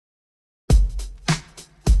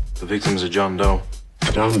The victim's a John Doe.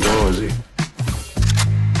 John Doe, is he?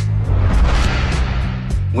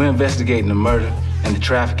 We're investigating the murder and the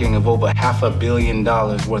trafficking of over $500 million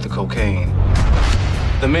worth of cocaine.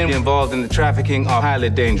 The men involved in the trafficking are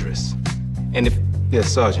highly dangerous. And if...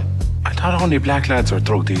 Yes, Sergeant. I thought only black lads are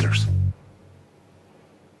drug dealers.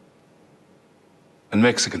 And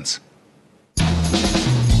Mexicans.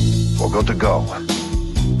 We're good to go.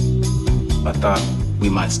 I thought we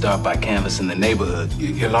might start by canvassing the neighborhood.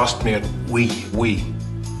 You lost me at we. We.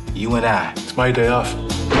 You and I. It's my day off.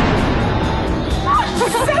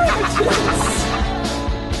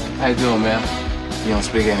 How you doing, man? You don't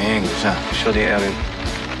speak any English, huh? Siodi Erin.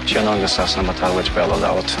 Sianonga sasna matalwich bella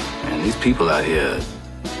laut. Man, these people out here...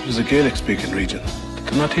 It was a Gaelic-speaking region.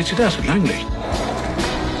 Can I teach you that at Langley?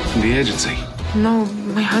 From the agency. No,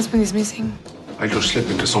 my husband is missing. I'll just slip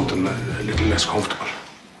into something a little less comfortable.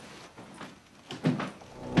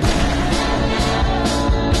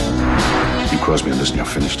 You cross me on this and you're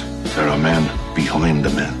finished. There are men behind the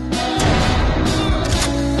men.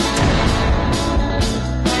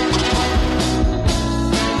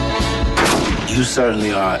 You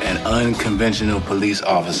certainly are an unconventional police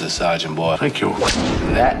officer, Sergeant Boyle. Thank you.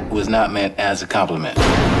 That was not meant as a compliment.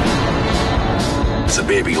 It's a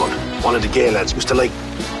baby gun. One of the gay lads used to like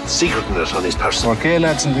secreting it on his person. We're gay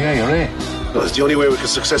lads in the IRA. No, it's the only way we can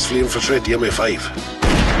successfully infiltrate the MI5.